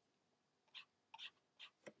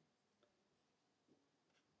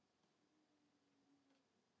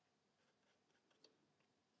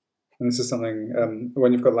this is something,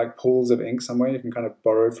 when you've got like pools of ink somewhere, you can kind of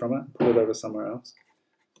borrow from it, put it over somewhere else,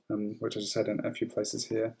 which I just had in a few places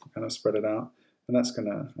here, kind of spread it out, and that's going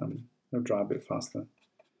to dry a bit faster.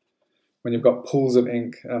 When you've got pools of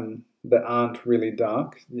ink that aren't really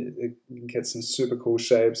dark, you can get some super cool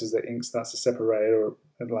shapes as the ink starts to separate, or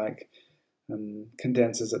it like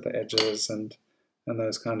condenses at the edges, and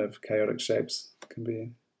those kind of chaotic shapes can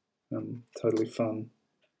be totally fun.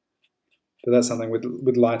 But that's something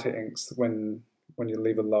with lighter inks, when you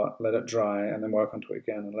leave a lot, let it dry, and then work onto it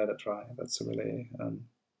again and let it dry. That's a really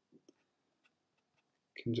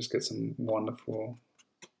can just get some wonderful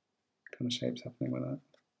kind of shapes happening with that.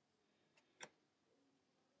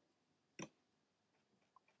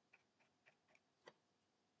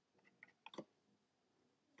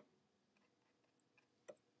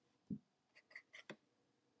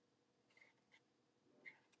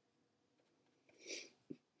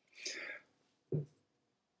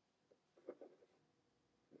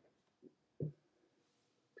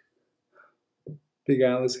 Big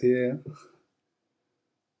Al is here.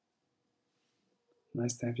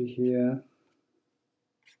 Nice to have you here.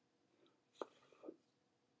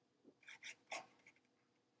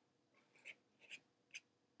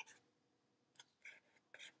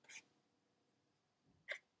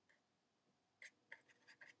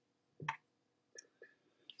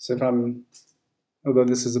 So if although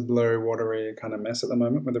this is a blurry, watery kind of mess at the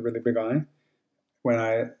moment with a really big eye, when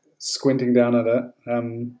I squinting down at it,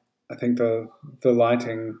 I think the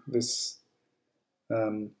lighting, this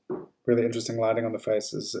really interesting lighting on the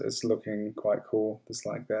face is looking quite cool. There's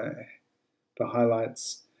like the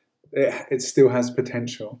highlights. It still has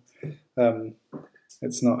potential.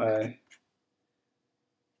 It's not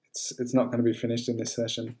going to be finished in this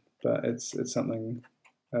session, but it's something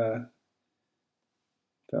that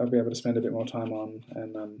I'll be able to spend a bit more time on,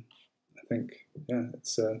 and I think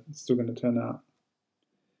it's still going to turn out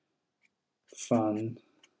fun.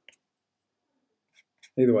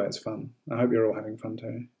 Either way, it's fun. I hope you're all having fun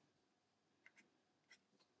too.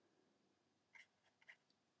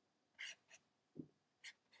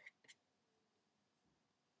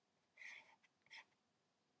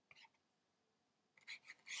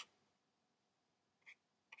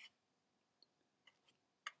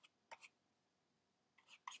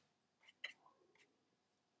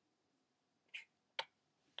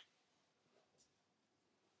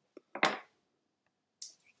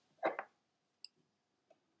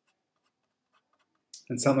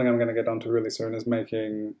 And something I'm going to get onto really soon is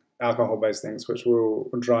making alcohol-based things, which will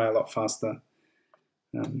dry a lot faster.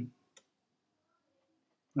 I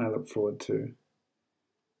look forward to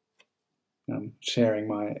sharing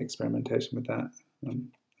my experimentation with that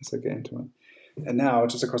as I get into it. And now,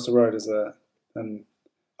 just across the road is an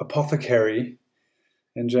apothecary.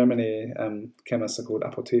 In Germany, chemists are called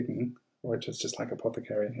Apotheken, which is just like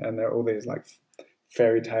apothecary, and there are all these like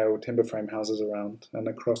fairy tale timber frame houses around, and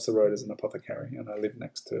across the road is an apothecary, and I live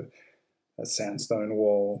next to a sandstone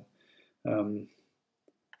wall.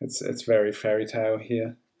 It's very fairy tale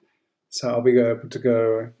here, so I'll be able to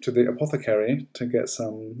go to the apothecary to get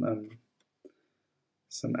some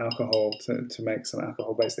alcohol to make some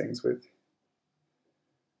alcohol-based things with.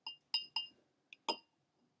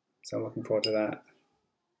 So I'm looking forward to that.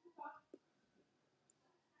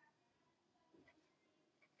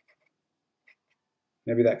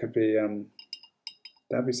 Maybe that could be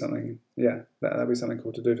that'd be something. Yeah, that'd be something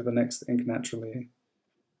cool to do for the next Ink Naturally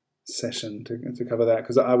session to cover that,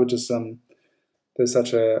 because I would just there's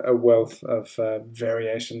such a wealth of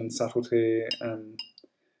variation and subtlety and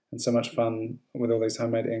so much fun with all these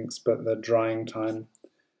homemade inks, but the drying time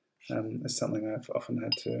is something I've often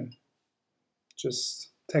had to just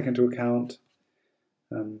take into account.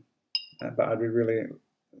 But I'd be really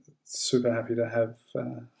super happy to have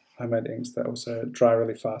homemade inks that also dry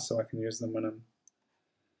really fast, so I can use them when I'm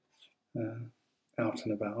out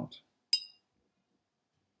and about.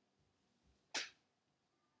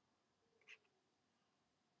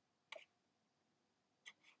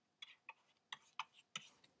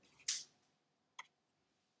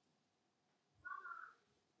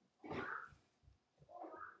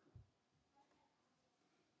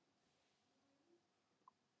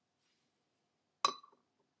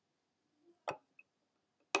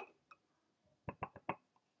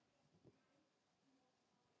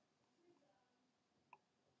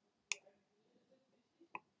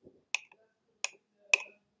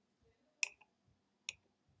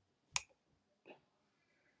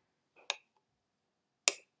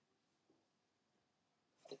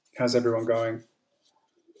 How's everyone going?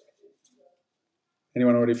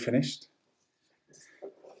 Anyone already finished?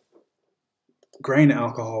 Grain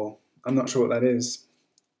alcohol. I'm not sure what that is.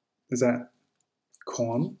 Is that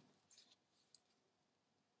corn?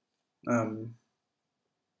 In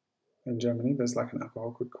Germany, there's like an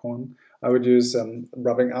alcohol called corn. I would use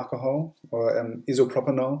rubbing alcohol or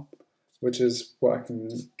isopropanol, which is what I can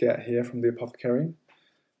get here from the apothecary,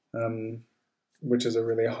 which is a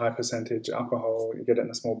really high percentage alcohol. You get it in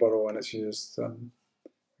a small bottle and it's used, I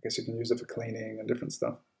guess you can use it for cleaning and different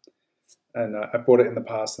stuff. And I bought it in the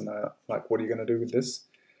past and I like, what are you going to do with this?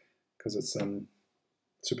 Because it's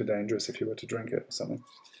super dangerous if you were to drink it or something.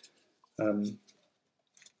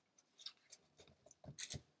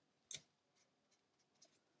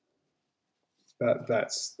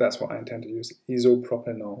 That's what I intend to use,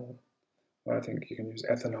 isopropanol. Or I think you can use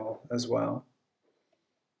ethanol as well.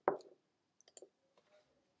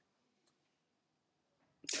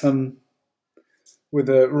 With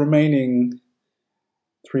the remaining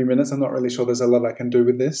 3 minutes, I'm not really sure there's a lot I can do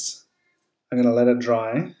with this. I'm going to let it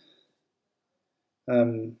dry.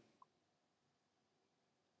 And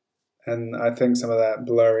I think some of that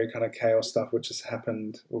blurry kind of chaos stuff which has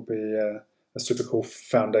happened will be a super cool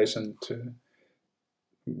foundation to,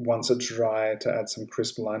 once it's dry, to add some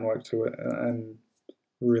crisp line work to it. I'm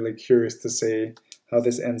really curious to see how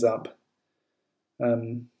this ends up.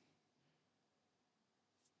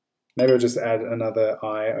 Maybe I'll just add another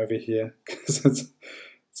eye over here because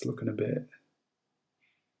it's looking a bit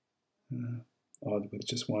odd with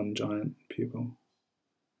just one giant pupil.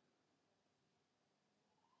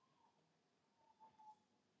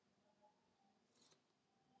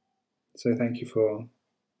 So thank you for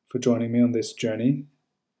joining me on this journey.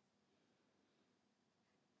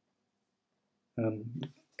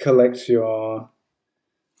 Collect your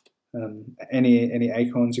any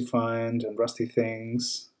acorns you find and rusty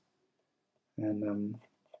things, and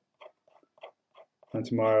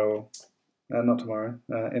tomorrow, not tomorrow,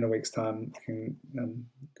 in a week's time, I can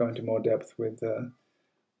go into more depth with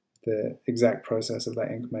the exact process of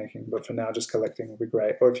that ink making. But for now, just collecting will be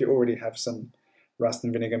great. Or if you already have some rust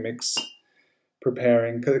and vinegar mix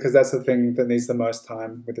preparing, because that's the thing that needs the most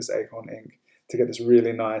time with this acorn ink. To get this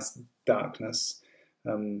really nice darkness,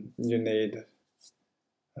 you need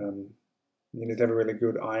to have a really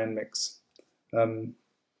good iron mix,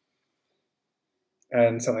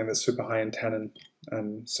 and something that's super high in tannin.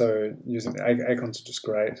 So using acorns are just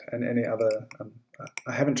great, and any other.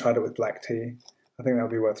 I haven't tried it with black tea. I think that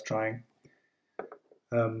would be worth trying.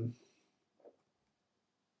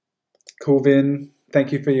 Cool, Vin.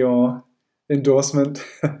 Thank you for your endorsement.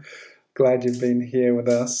 Glad you've been here with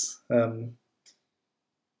us.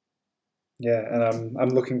 Yeah, and I'm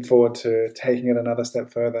looking forward to taking it another step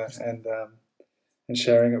further and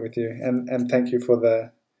sharing it with you. And thank you for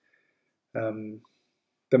the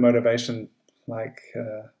motivation, like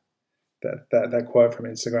that quote from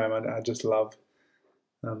Instagram. I just love.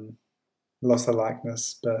 Lost the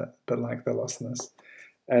likeness, but like the lostness.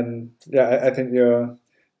 And yeah, I think the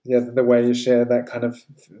way you share that kind of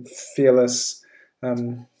fearless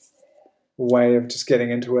way of just getting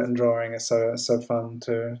into it and drawing is so fun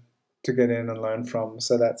to get in and learn from.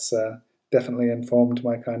 So that's definitely informed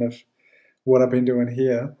my kind of what I've been doing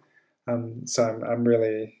here. So I'm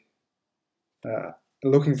really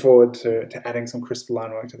looking forward to adding some crisp line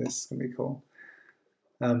work to this. It's gonna be cool.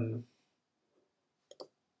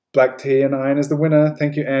 Black tea and iron is the winner.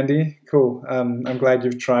 Thank you, Andy. Cool. I'm glad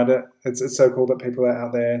you've tried it. It's so cool that people are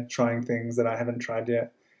out there trying things that I haven't tried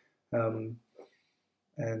yet. And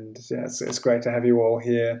yeah, it's great to have you all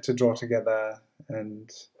here to draw together, and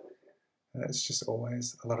it's just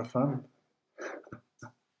always a lot of fun.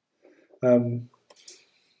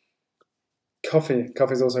 Coffee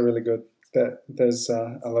is also really good. There's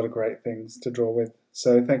a lot of great things to draw with.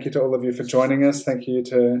 So thank you to all of you for joining us. Thank you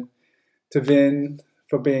to Vin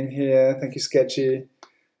for being here. Thank you, Sketchy.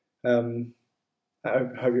 I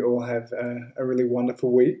hope you all have a really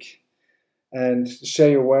wonderful week. and share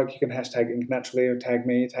your work. You can hashtag Ink Naturally or tag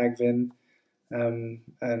me, tag Vin,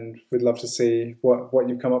 and we'd love to see what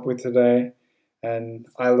you've come up with today. And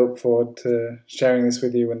I look forward to sharing this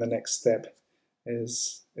with you when the next step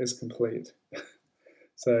is complete.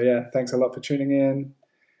 So yeah, thanks a lot for tuning in.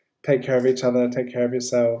 Take care of each other, take care of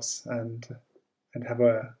yourselves, and have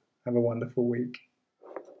a wonderful week.